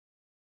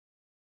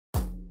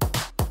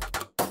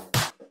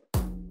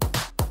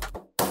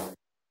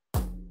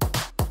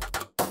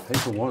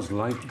Paper was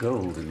light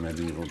gold in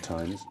medieval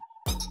times.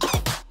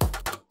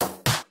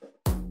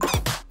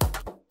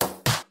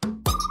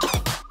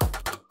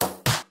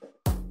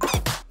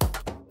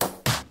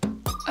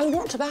 Oh,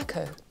 not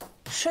tobacco.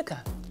 Sugar.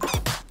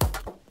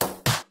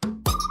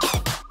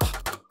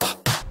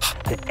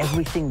 That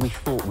everything we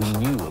thought we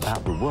knew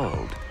about the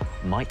world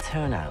might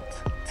turn out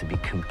to be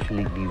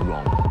completely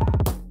wrong.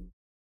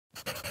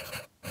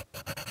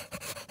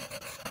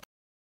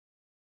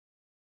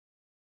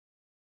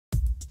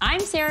 I'm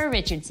Sarah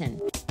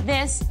Richardson.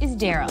 This is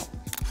Darryl.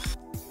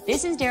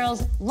 This is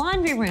Darryl's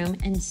laundry room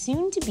and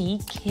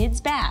soon-to-be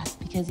kid's bath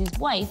because his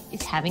wife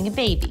is having a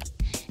baby.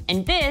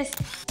 And this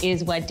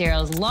is what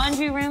Darryl's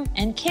laundry room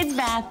and kid's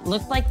bath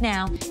look like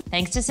now,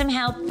 thanks to some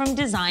help from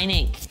Redesign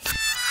Inc.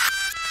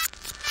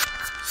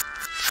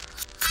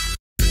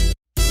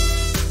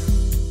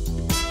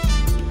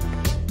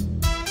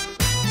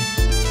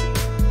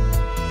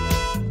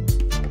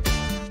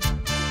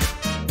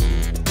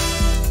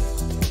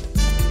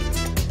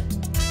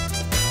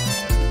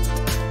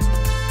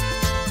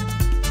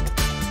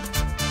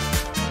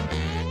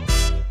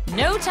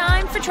 No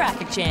time for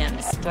traffic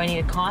jams. Do I need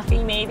a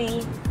coffee,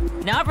 maybe?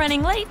 Not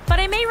running late, but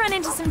I may run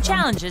into some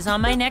challenges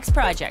on my next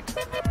project.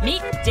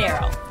 Meet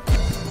Darryl.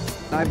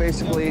 I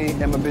basically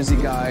am a busy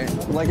guy,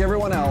 like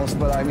everyone else,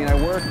 but I mean, I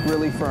work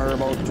really for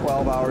about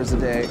 12 hours a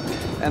day,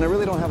 and I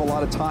really don't have a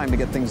lot of time to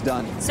get things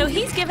done. So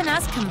he's given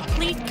us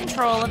complete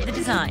control of the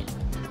design.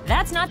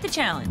 That's not the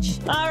challenge.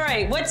 All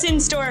right, what's in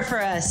store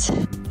for us?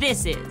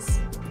 This is.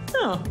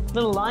 Oh,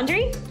 little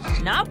laundry?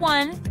 Not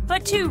one,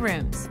 but 2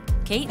 rooms.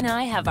 Kate and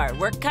I have our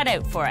work cut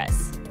out for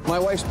us. My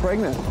wife's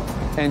pregnant,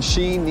 and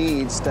she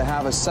needs to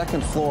have a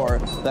second floor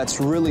that's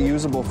really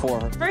usable for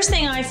her. First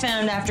thing I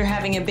found after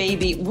having a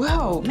baby,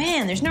 whoa,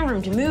 man, there's no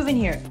room to move in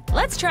here.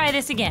 Let's try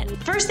this again.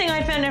 First thing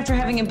I found after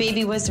having a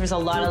baby was there was a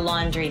lot of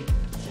laundry.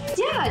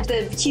 Yeah,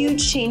 the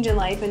huge change in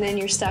life and then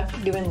you're stuck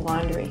doing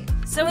laundry.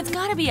 So it's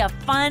gotta be a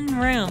fun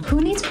room.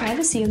 Who needs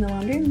privacy in the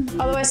laundry room?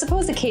 Although I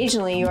suppose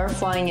occasionally you are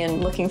flying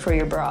in looking for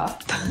your bra.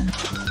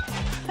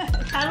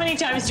 How many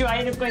times do I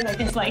end up going like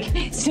this, like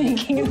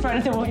sneaking in front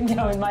of the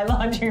window in my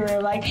laundry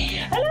room, like,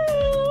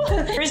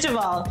 hello? First of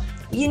all,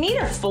 you need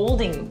a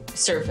folding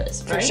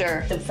surface, right? For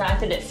sure. The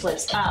fact that it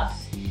flips up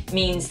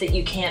means that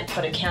you can't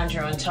put a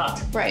counter on top.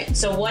 Right.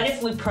 So what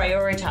if we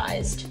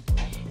prioritized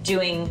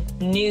doing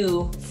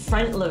new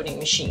front-loading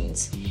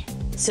machines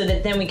so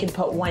that then we could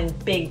put one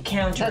big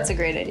counter. That's a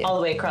great idea. All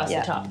the way across the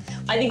top.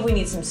 I think we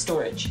need some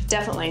storage.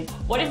 Definitely.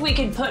 What if we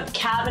could put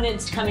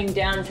cabinets coming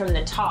down from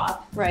the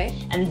top? Right.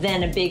 And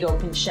then a big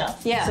open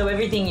shelf. Yeah. So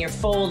everything you're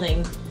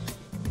folding.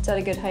 It's at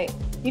a good height.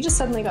 You just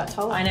suddenly got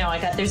taller. I know,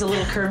 there's a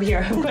little curb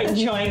here. I'm quite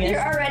enjoying it.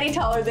 You're already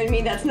taller than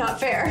me, that's not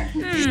fair.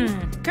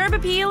 Curb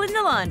appeal in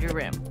the laundry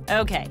room.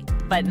 Okay,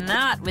 but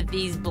not with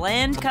these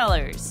bland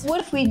colors. What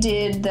if we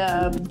did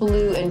the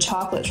blue and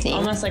chocolate theme?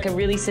 Almost like a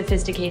really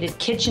sophisticated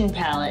kitchen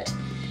palette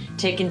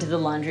taken to the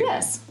laundry.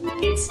 Yes.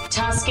 It's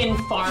Tuscan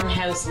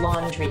farmhouse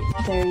laundry.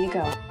 There you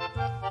go.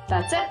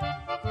 That's it.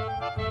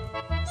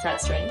 Is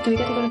that straight? Do we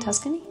get to go to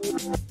Tuscany?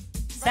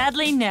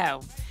 Sadly,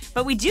 no.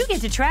 But we do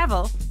get to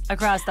travel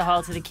across the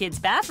hall to the kids'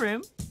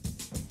 bathroom.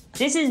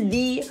 This is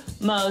the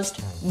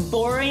most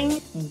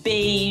boring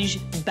beige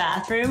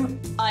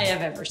bathroom I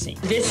have ever seen.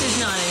 This is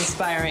not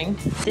inspiring.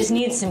 This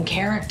needs some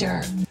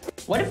character.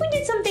 What if we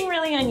did something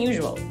really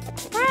unusual?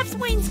 Perhaps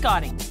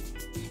wainscoting.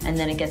 And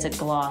then it gets a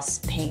gloss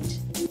paint.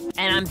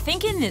 And I'm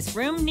thinking this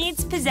room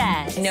needs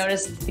pizzazz. I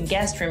noticed the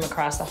guest room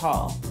across the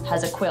hall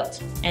has a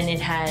quilt, and it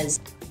has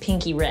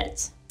pinky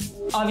reds.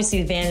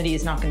 Obviously, the vanity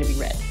is not going to be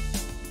red.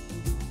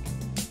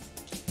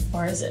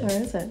 Or is it? Or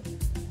is it?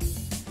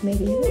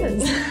 Maybe it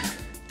is.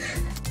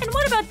 And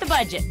what about the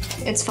budget?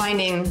 It's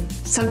finding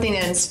something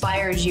that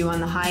inspires you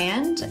on the high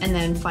end and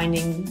then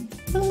finding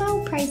the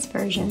low price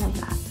version of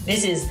that.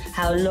 This is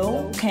how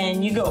low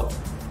can you go?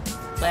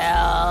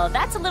 Well,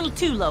 that's a little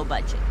too low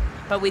budget.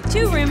 But with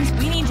 2 rooms,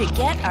 we need to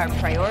get our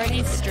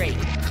priorities straight.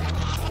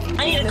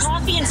 I need a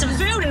coffee and some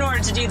food in order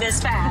to do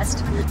this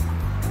fast.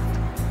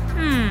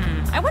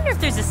 I wonder if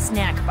there's a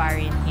snack bar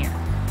in here.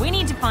 We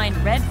need to find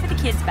red for the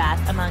kids'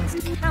 bath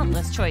amongst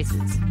countless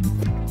choices.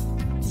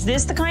 Is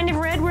this the kind of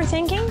red we're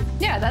thinking?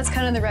 Yeah, that's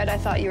kind of the red I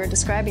thought you were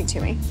describing to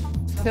me.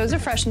 Those are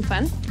fresh and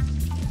fun.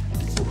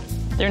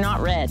 They're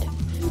not red.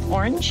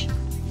 Orange?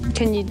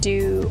 Can you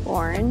do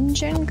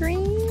orange and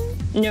green?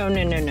 No.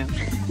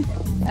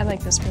 I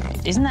like this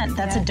one. Isn't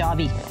that's a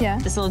dobby. Yeah.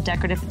 This little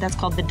decorative, that's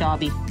called the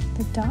dobby.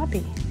 The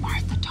dobby.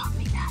 Martha taught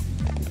me that.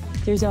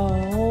 There's a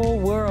whole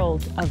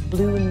world of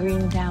blue and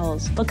green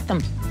towels. Look at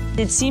them.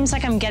 It seems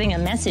like I'm getting a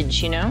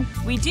message, you know?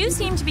 We do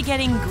seem to be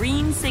getting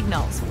green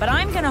signals, but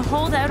I'm gonna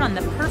hold out on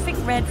the perfect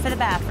red for the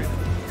bathroom.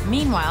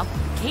 Meanwhile,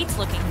 Kate's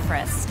looking for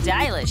a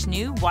stylish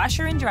new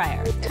washer and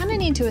dryer. Kind of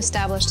need to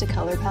establish the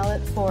color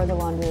palette for the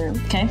laundry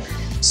room. Okay.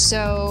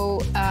 So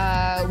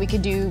we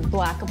could do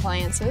black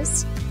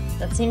appliances.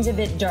 That seems a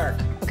bit dark.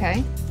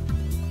 Okay.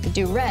 We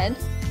do red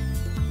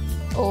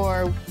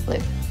or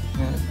blue.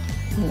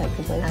 I like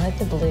the blue. I like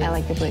the blue. I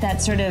like the blue.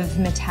 That sort of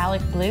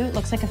metallic blue. It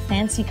looks like a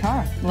fancy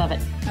car. Love it.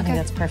 I think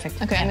that's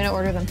perfect. Okay, I'm gonna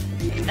order them.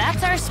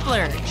 That's our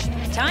splurge.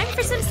 Time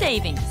for some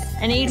savings.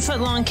 An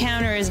 8-foot-long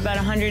counter is about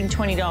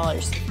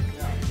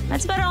 $120.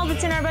 That's about all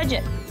that's in our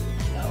budget.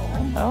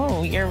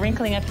 Oh, you're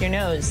wrinkling up your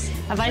nose.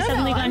 Have I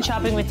suddenly gone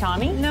shopping with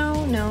Tommy?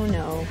 No, no,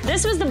 no.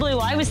 This was the blue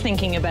I was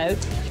thinking about.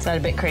 Is that a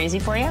bit crazy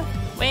for you?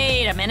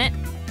 Wait a minute.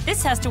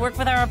 This has to work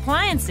with our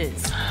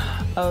appliances.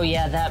 Oh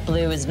yeah, that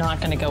blue is not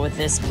gonna go with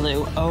this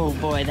blue. Oh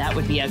boy, that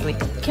would be ugly.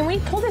 Can we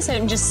pull this out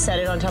and just set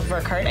it on top of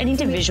our cart? I need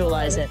to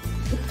visualize it.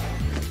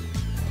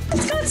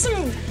 It's got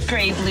some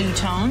gray blue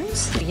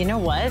tones. You know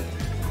what?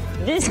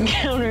 This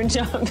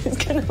countertop is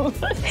gonna look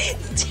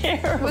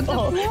terrible With the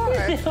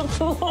floor. With the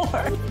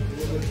floor.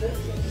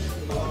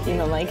 You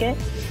don't like it?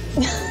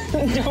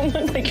 Don't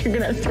look like you're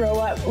gonna throw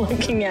up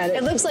looking at it.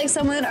 It looks like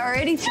someone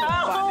already threw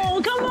up on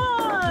Oh, come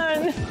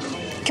on!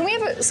 it. Can we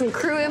have some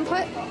crew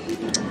input?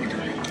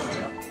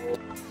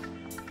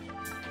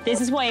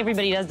 This is why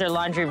everybody does their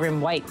laundry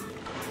room white.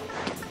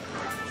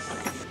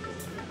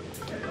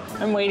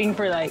 I'm waiting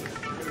for like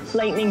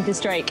lightning to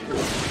strike.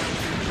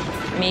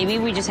 Maybe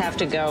we just have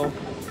to go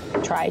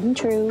tried and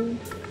true,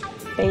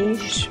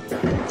 beige.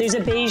 There's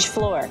a beige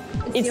floor.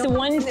 It's the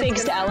one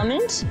fixed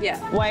element. Yeah.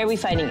 Why are we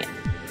fighting it?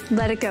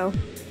 Let it go.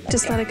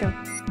 Just let it go.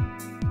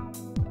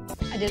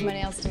 I did my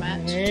nails to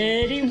match.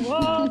 Pretty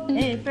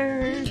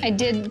wallpaper. I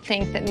did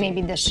think that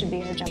maybe this should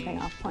be our jumping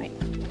off point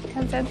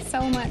because it's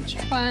so much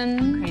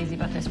fun. Crazy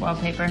about this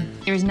wallpaper.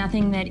 There's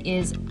nothing that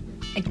is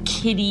a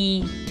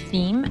kiddie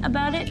theme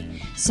about it,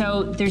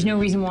 so there's no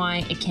reason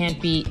why it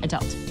can't be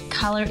adult.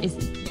 Color is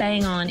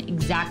bang on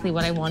exactly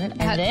what I wanted,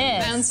 and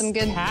this Found some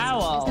good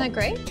towel. Isn't that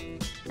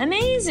great?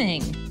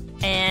 Amazing.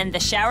 And the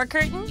shower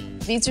curtain?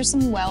 These are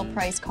some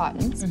well-priced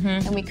cottons,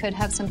 and we could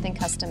have something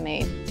custom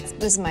made.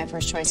 This is my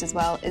first choice as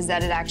well, is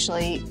that it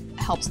actually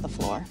helps the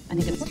floor. I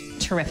think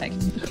it's terrific.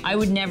 I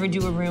would never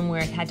do a room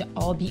where it had to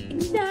all be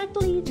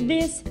exactly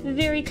this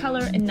very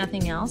color and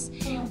nothing else.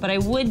 But I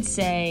would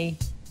say,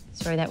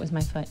 sorry, that was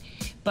my foot.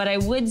 But I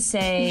would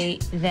say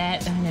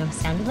that, I know,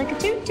 sounded like a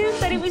toot toot,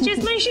 but it was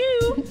just my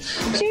shoe.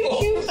 Toot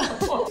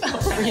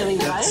toot. Really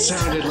That was?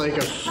 sounded like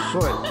a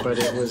foot, but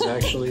it was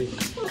actually...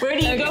 Where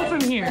do you go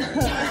from here?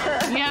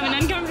 We have an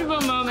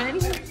uncomfortable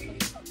moment.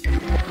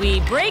 We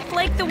break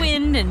like the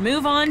wind and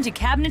move on to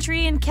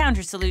cabinetry and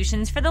counter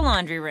solutions for the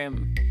laundry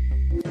room.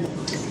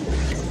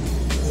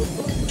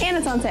 And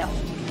it's on sale.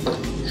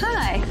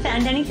 Hi.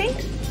 Found anything?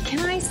 Can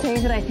I say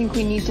that I think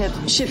we need to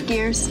shift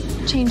gears,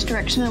 change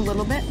direction a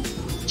little bit?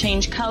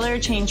 Change color,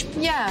 change...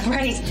 Yeah,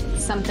 right.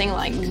 Something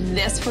like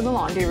this for the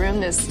laundry room,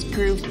 this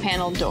grooved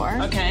paneled door.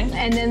 Okay.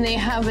 And then they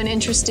have an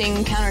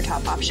interesting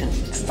countertop option.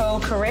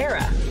 Faux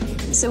Carrera.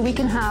 So we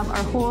can have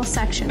our whole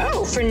section.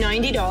 Oh, for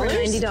 $90? For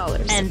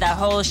 $90. And the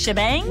whole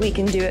shebang? We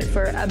can do it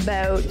for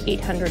about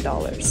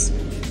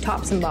 $800,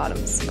 tops and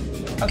bottoms.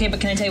 Okay, but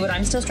can I tell you what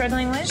I'm still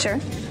struggling with? Sure.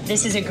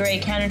 This is a gray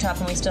countertop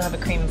and we still have a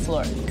cream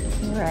floor.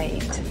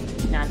 Right.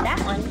 Not that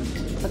one.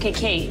 Okay,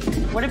 Kate,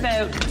 what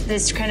about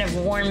this kind of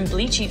warm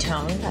bleachy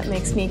tone? That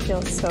makes me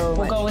feel so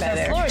We'll go with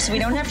better. our floor, so we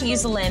don't have to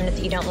use the laminate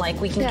that you don't like.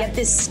 We can get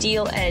this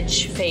steel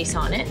edge face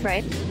on it.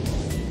 Right.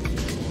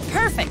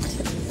 Perfect.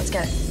 Let's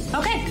get it.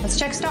 Okay, let's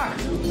check stock.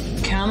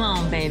 Come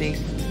on, baby.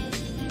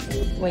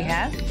 We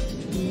have?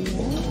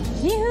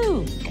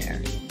 Yoo-hoo!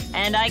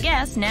 And I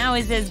guess now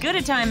is as good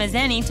a time as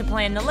any to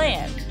plan the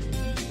layout.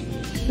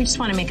 We just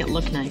want to make it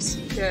look nice.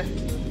 Yeah,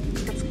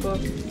 that's cool.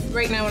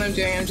 Right now what I'm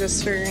doing, I'm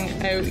just figuring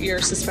out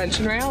your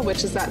suspension rail,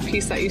 which is that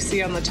piece that you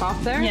see on the top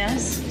there.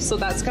 Yes. So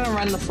that's gonna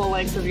run the full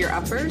length of your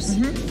uppers.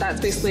 That's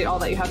basically all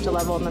that you have to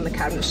level, and then the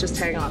cabinets just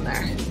hang on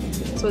there.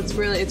 So it's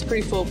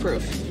pretty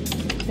foolproof.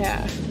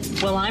 Yeah.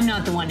 Well, I'm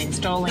not the one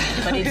installing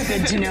it, but it's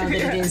good to know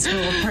that it is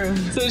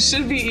foolproof. So it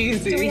should be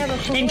easy. Do we have a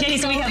fool? In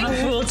case we have a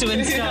fool to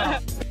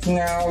install.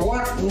 Now,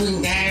 what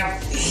we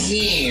have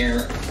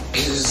here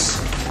is...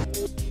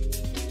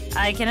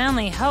 I can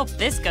only hope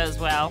this goes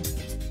well.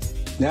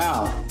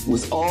 Now,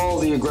 with all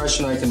the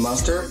aggression I can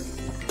muster...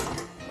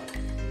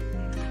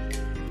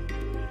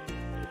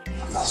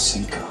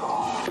 Cinco.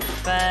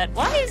 But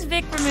why is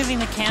Vic removing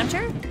the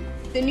counter?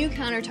 The new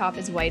countertop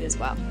is white as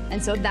well.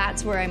 And so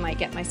that's where I might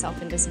get myself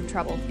into some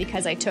trouble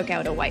because I took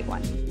out a white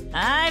one.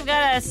 I've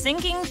got a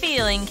sinking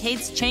feeling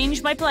Kate's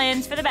changed my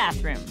plans for the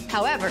bathroom.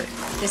 However,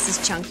 this is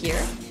chunkier.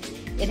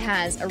 It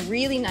has a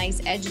really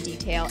nice edge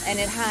detail and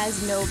it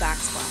has no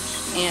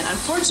backsplash. And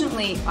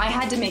unfortunately, I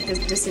had to make this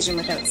decision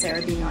without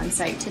Sarah being on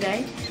site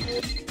today.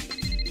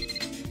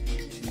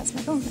 That's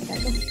my phone, I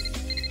gotta go.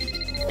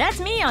 That's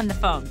me on the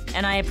phone,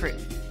 and I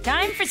approve.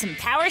 Time for some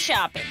power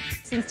shopping.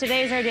 Since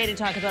today is our day to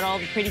talk about all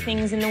the pretty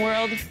things in the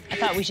world, I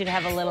thought we should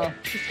have a little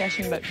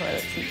discussion about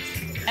toilet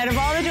seats. Out of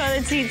all the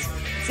toilet seats,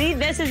 see,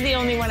 this is the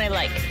only one I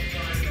like.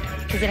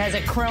 Because it has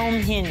a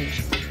chrome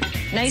hinge.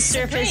 Nice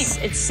surface,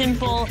 it's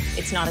simple,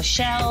 it's not a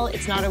shell,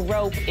 it's not a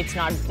rope, it's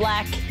not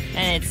black,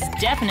 and it's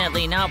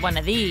definitely not one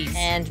of these.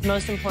 And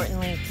most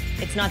importantly,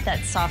 it's not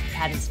that soft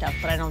padded stuff,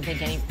 but I don't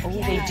think any,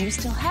 they do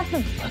still have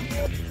them.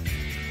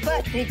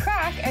 But they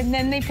crack and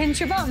then they pinch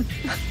your bum.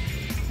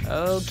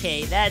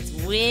 Okay, that's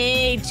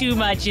way too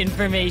much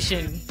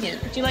information. Yeah.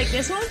 Do you like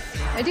this one?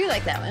 I do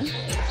like that one.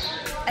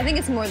 I think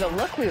it's more the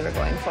look we were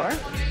going for.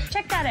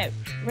 Check that out.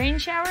 Rain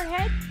shower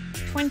head,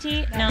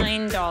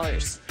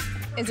 $29.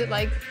 Is it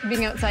like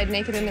being outside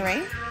naked in the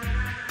rain?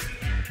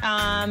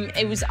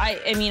 It was,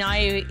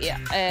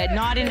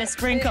 not in a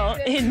sprinkle,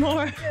 in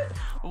more.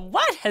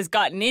 What has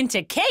gotten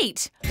into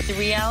Kate? But the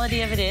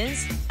reality of it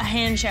is, a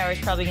hand shower is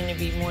probably going to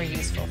be more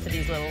useful for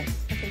these little.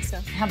 I think so.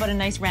 How about a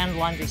nice round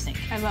laundry sink?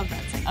 I love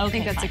that sink. Okay, I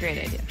think that's fine. a great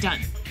idea.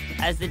 Done.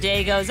 As the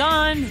day goes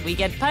on, we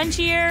get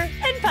punchier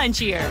and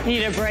punchier.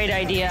 Need a bright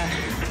idea.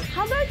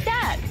 How about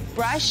that?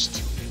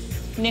 Brushed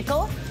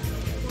nickel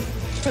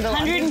For the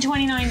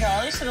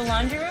 $129 for the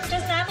laundry room. Doesn't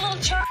that have a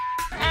little charm?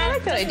 I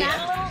like that idea.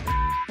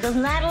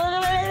 Doesn't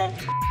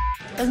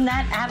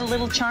that add a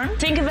little charm?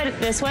 Think of it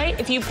this way.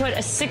 If you put a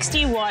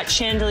 60-watt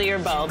chandelier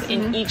bulb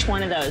in each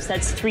one of those,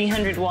 that's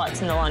 300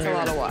 watts in the laundry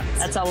room. That's a lot of watts.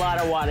 That's a lot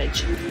of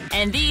wattage.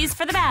 And these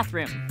for the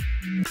bathroom.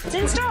 It's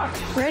in stock.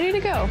 Ready to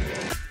go.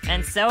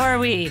 And so are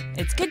we.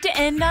 It's good to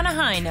end on a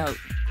high note.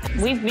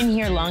 We've been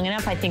here long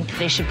enough, I think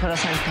they should put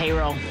us on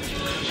payroll.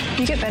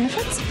 You get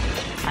benefits?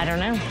 I don't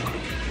know.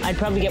 I'd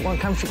probably get more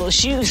comfortable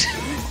shoes.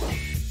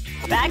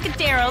 Back at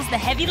Darryl's, the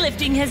heavy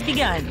lifting has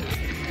begun.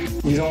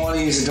 You don't want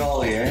to use a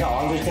dolly, eh? No,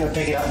 I'm just gonna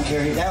pick it up and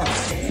carry it down.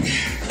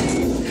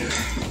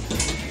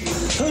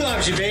 Who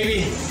loves you,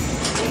 baby?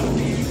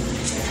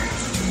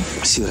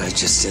 See what I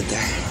just did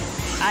there?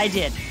 I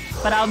did.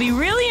 But I'll be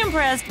really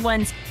impressed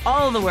once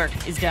all the work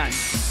is done.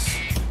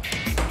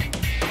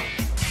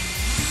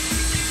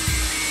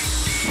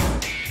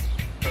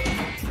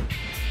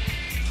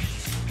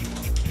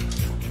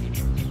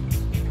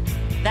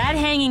 That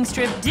hanging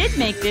strip did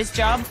make this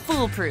job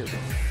foolproof.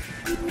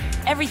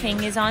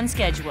 Everything is on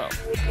schedule.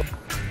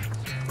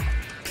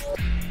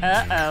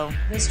 Uh-oh.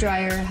 This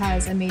dryer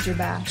has a major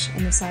bash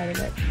in the side of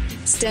it.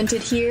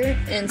 Stented here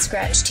and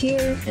scratched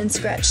here and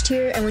scratched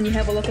here. And when you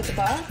have a look at the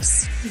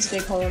box, there's a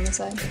big hole on the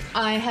side.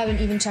 I haven't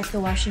even checked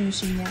the washing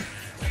machine yet.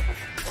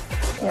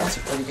 Oh, that's a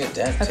pretty good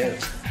dent, Okay.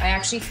 too. I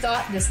actually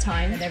thought this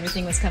time that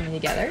everything was coming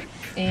together,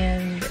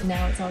 and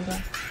now it's all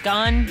gone.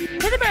 Gone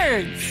to the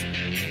birds.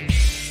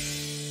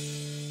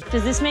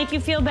 Does this make you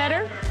feel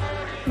better?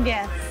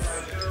 Yes.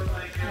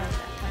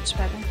 Much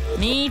better.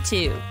 Me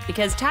too,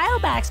 because tile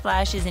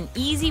backsplash is an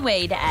easy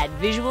way to add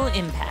visual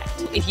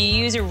impact. If you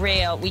use a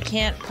rail, we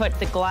can't put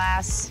the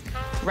glass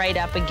right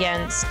up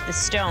against the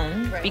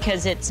stone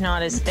because it's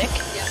not as thick.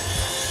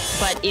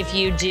 But if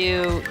you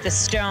do the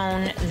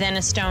stone, then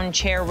a stone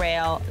chair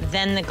rail,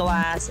 then the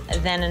glass,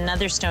 then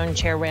another stone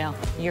chair rail,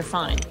 you're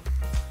fine.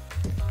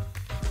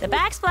 The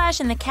backsplash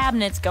and the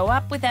cabinets go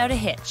up without a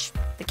hitch.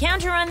 The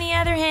counter, on the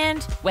other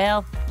hand,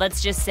 well,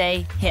 let's just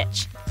say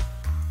hitch.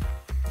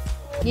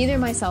 Neither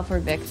myself or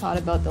Vic thought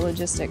about the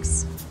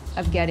logistics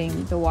of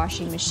getting the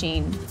washing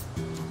machine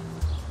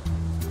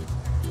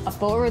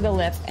up over the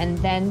lip and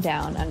then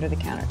down under the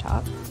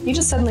countertop. You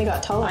just suddenly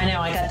got taller. I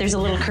know, there's a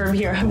little curb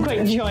here. I'm quite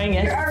enjoying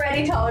it. You're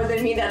already taller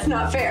than me. That's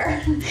not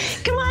fair.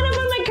 Come on up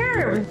on my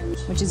curb.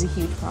 Which is a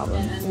huge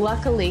problem.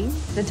 Luckily,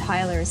 the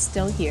tiler is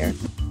still here.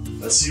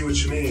 Let's see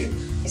what you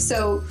mean.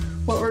 So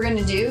what we're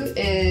gonna do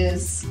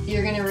is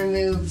you're gonna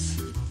remove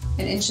 1.5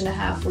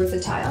 inches worth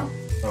of tile.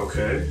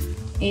 Okay.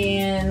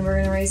 And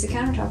we're gonna raise the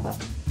countertop up.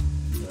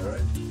 All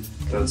right.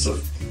 That's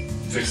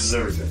fixes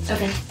everything.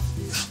 Okay.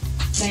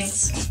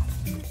 Thanks.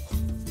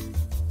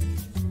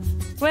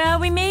 Well,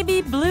 we may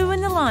be blue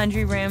in the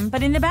laundry room,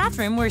 but in the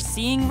bathroom we're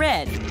seeing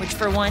red, which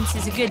for once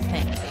is a good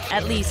thing.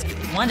 At least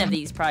one of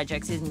these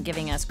projects isn't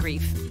giving us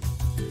grief.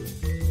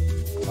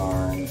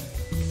 Darn.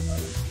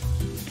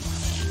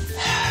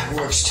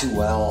 Works too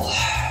well.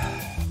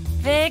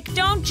 Vic,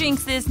 don't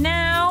jinx this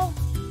now.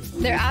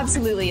 There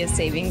absolutely is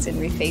savings in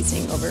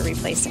refacing over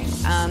replacing.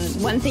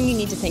 One thing you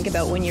need to think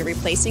about when you're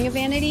replacing a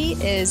vanity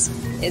is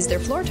there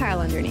floor tile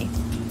underneath?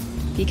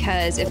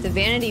 Because if the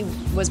vanity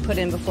was put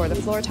in before the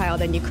floor tile,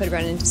 then you could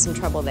run into some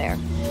trouble there.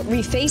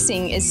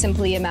 Refacing is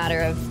simply a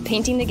matter of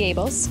painting the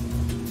gables,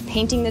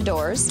 painting the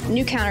doors,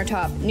 new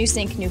countertop, new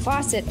sink, new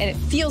faucet, and it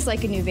feels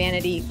like a new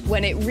vanity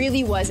when it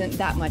really wasn't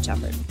that much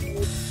effort.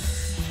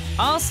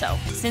 Also,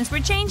 since we're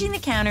changing the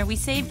counter, we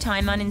save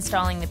time on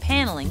installing the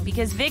paneling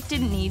because Vic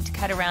didn't need to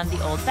cut around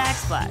the old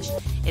backsplash.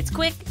 It's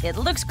quick, it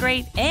looks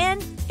great,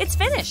 and it's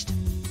finished.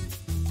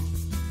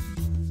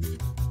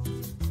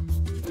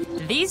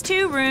 These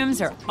two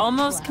rooms are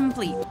almost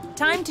complete.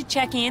 Time to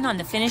check in on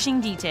the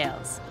finishing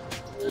details.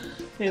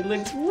 It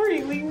looks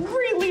really,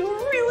 really,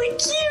 really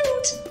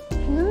cute.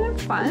 Isn't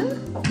it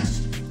fun?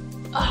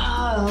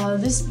 Oh,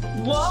 this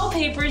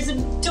wallpaper is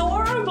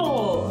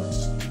adorable.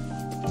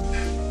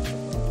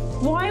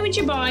 Why would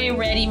you buy a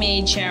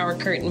ready-made shower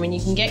curtain when you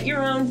can get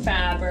your own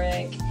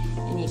fabric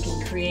and you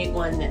can create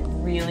one that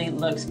really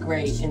looks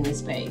great in the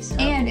space?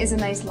 And is a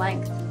nice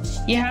length.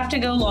 You have to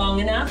go long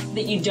enough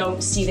that you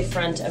don't see the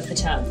front of the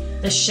tub.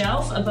 The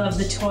shelf above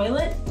the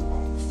toilet,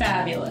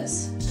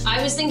 fabulous.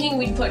 I was thinking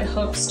we'd put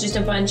hooks, just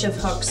a bunch of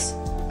hooks,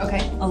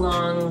 okay,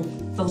 along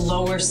the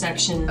lower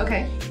section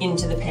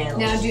into the panel.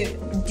 Now,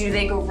 do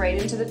they go right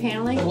into the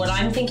paneling? What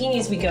I'm thinking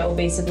is we go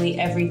basically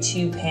every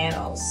 2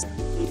 panels.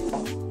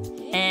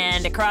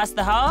 And across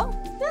the hall?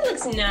 That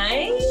looks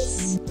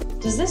nice.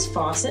 Does this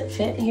faucet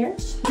fit here?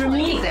 For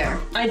me,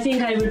 I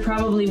think I would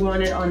probably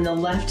want it on the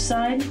left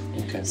side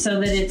so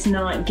that it's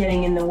not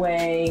getting in the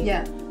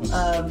way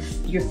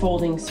of your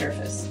folding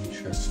surface.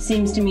 Sure.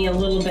 Seems to me a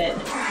little bit...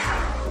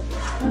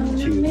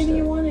 maybe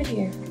you want it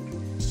here.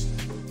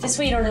 This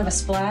way you don't have a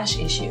splash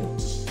issue.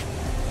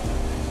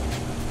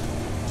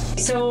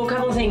 So a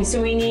couple of things.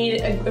 So we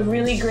need a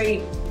really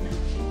great...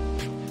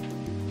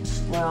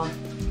 Well...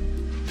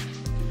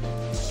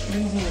 What do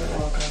you think of the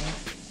welcome?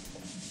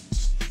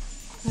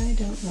 I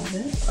don't love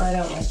it. I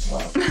don't like the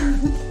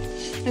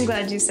welcome. I'm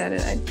glad you said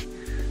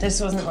it.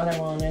 This wasn't what I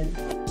wanted.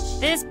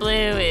 This blue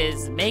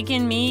is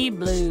making me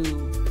blue.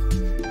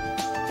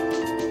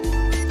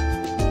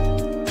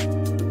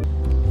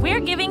 We're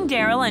giving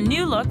Darryl a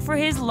new look for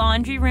his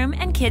laundry room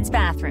and kids'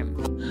 bathroom.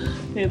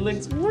 It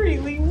looks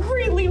really,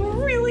 really,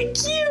 really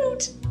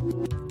cute.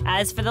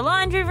 As for the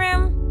laundry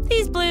room,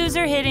 these blues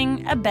are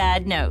hitting a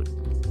bad note.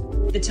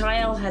 The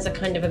tile has a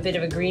kind of a bit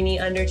of a greeny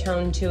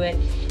undertone to it,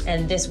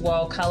 and this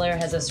wall color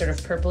has a sort of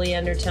purpley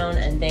undertone,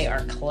 and they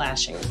are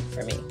clashing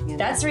for me.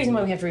 That's the reason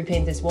why we have to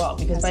repaint this wall,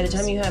 because by the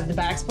time you have the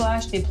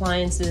backsplash, the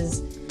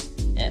appliances...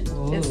 It's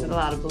a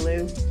lot of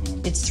blue.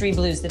 It's 3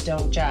 blues that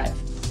don't jive.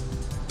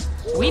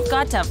 We've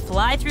got to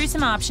fly through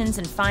some options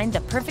and find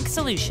the perfect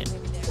solution.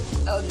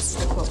 Oh, this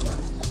is the quote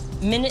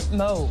one. Minute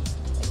Mo.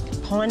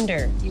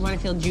 Ponder. You want to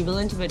feel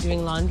jubilant about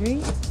doing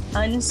laundry?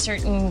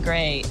 Uncertain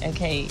gray.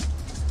 Okay.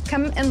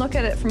 Come and look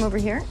at it from over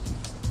here.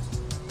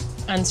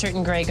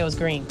 Uncertain gray goes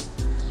green.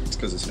 It's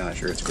because it's not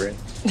sure it's gray.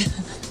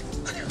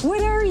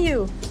 What are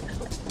you?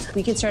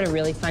 We could start a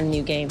really fun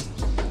new game.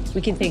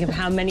 We can think of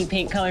how many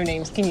paint color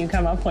names can you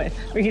come up with.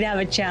 We could have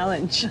a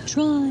challenge.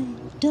 Try,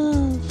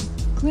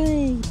 dove,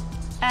 gray.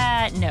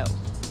 No.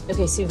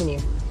 Okay, souvenir.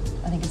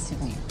 I think it's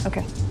souvenir.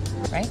 Okay.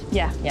 Right?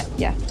 Yeah.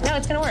 Yeah. No,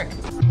 it's gonna work.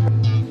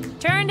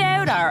 Turned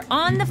out our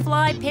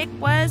on-the-fly pick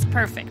was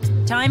perfect.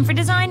 Time for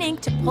Design Inc.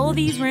 to pull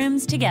these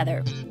rooms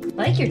together.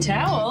 Like your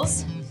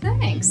towels.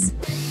 Thanks.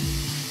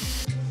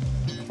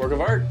 Work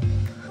of art.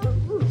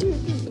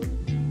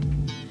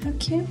 How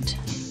cute.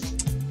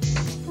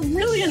 I'm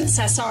really an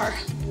assessor.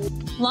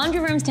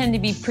 Laundry rooms tend to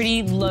be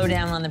pretty low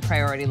down on the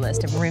priority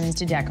list of rooms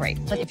to decorate.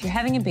 But if you're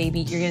having a baby,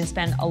 you're gonna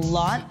spend a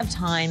lot of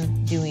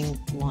time doing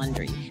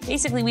laundry.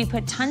 Basically, we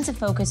put tons of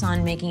focus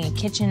on making a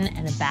kitchen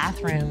and a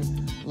bathroom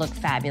look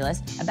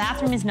fabulous. A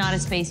bathroom is not a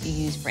space you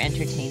use for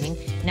entertaining.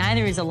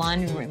 Neither is a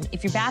laundry room.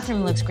 If your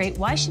bathroom looks great,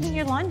 why shouldn't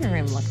your laundry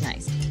room look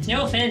nice?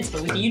 No offense,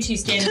 but with you two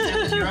standing there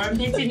with your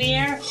armpits in the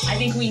air, I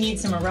think we need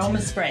some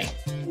aroma spray.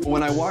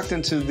 When I walked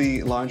into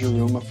the laundry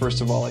room,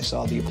 first of all, I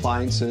saw the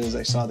appliances,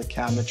 I saw the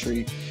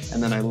cabinetry,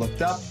 and then I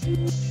looked up,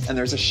 and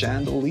there's a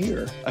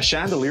chandelier. A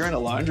chandelier in a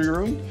laundry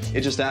room,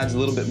 it just adds a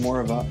little bit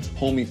more of a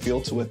homey feel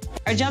to it.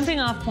 Our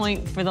jumping off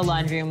point for the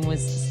laundry room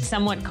was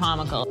somewhat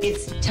comical.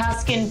 It's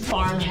Tuscan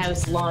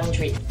farmhouse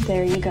laundry.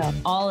 There you go.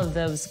 All of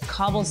those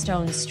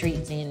cobblestone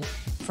streets in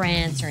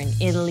France or in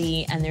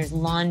Italy, and there's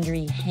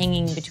laundry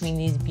hanging between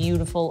these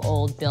beautiful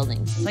old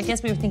buildings. So I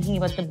guess we were thinking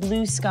about the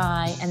blue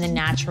sky and the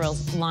natural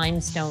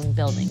limestone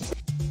buildings.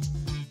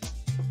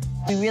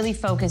 We really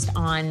focused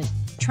on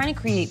trying to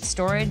create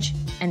storage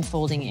and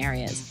folding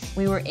areas.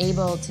 We were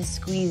able to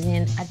squeeze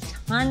in a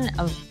ton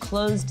of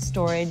closed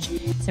storage,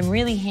 some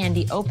really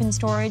handy open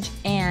storage,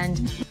 and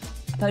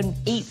about an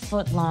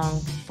 8-foot-long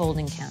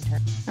folding counter.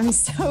 I'm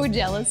so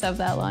jealous of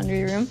that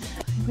laundry room.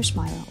 I wish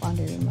my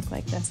laundry room looked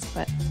like this,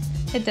 but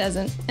it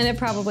doesn't, and it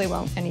probably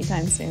won't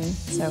anytime soon,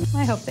 so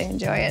I hope they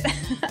enjoy it.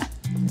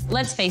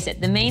 Let's face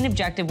it, the main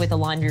objective with a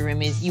laundry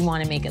room is you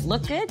want to make it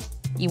look good,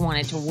 you want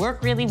it to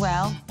work really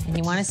well, and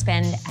you want to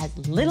spend as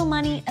little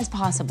money as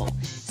possible.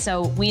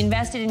 So we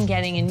invested in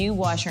getting a new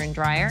washer and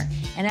dryer,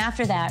 and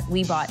after that,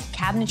 we bought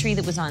cabinetry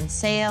that was on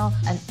sale,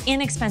 an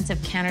inexpensive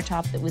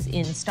countertop that was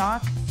in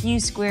stock, a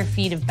few square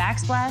feet of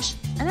backsplash,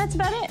 and that's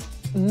about it.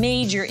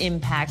 Major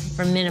impact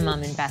for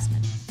minimum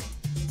investment.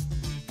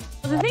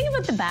 Well, the thing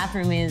about the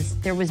bathroom is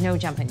there was no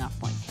jumping off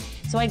point.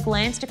 So I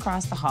glanced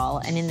across the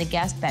hall, and in the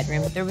guest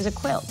bedroom, there was a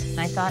quilt. And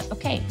I thought,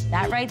 okay,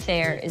 that right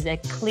there is a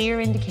clear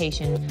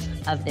indication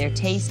of their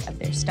taste, of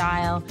their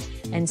style.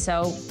 And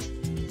so,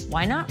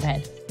 why not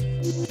red?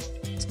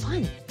 It's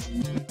fun.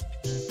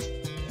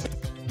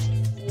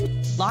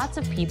 Lots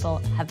of people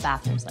have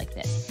bathrooms like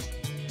this.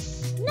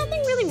 Nothing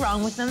really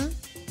wrong with them,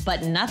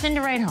 but nothing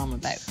to write home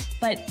about.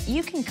 But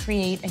you can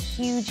create a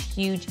huge,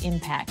 huge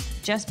impact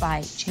just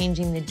by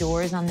changing the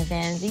doors on the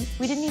vanity.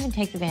 We didn't even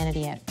take the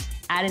vanity out.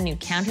 Add a new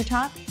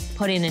countertop,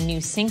 put in a new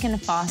sink and a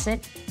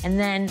faucet, and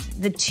then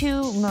the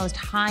 2 most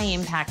high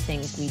impact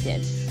things we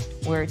did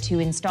were to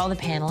install the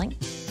paneling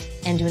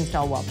and to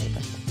install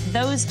wallpaper.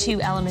 Those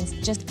 2 elements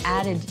just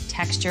added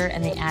texture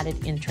and they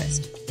added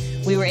interest.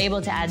 We were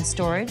able to add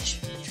storage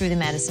through the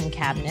medicine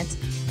cabinets.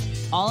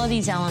 All of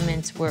these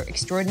elements were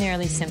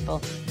extraordinarily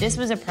simple. This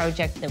was a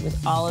project that was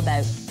all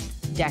about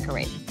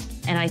decorating.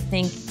 And I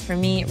think For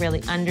me, it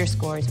really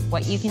underscores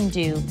what you can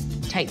do.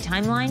 Tight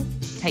timeline,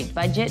 tight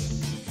budget,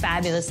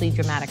 fabulously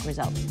dramatic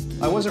results.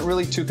 I wasn't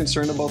really too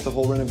concerned about the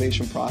whole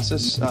renovation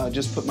process.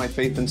 Just put my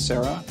faith in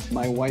Sarah.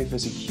 My wife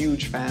is a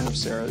huge fan of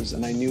Sarah's,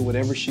 and I knew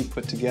whatever she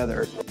put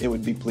together, it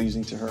would be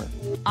pleasing to her.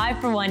 I,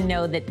 for one,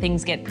 know that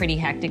things get pretty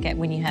hectic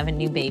when you have a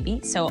new baby,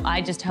 so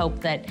I just hope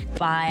that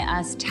by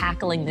us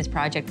tackling this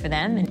project for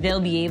them, they'll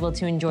be able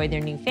to enjoy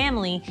their new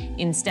family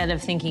instead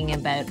of thinking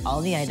about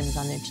all the items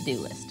on their to-do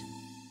list.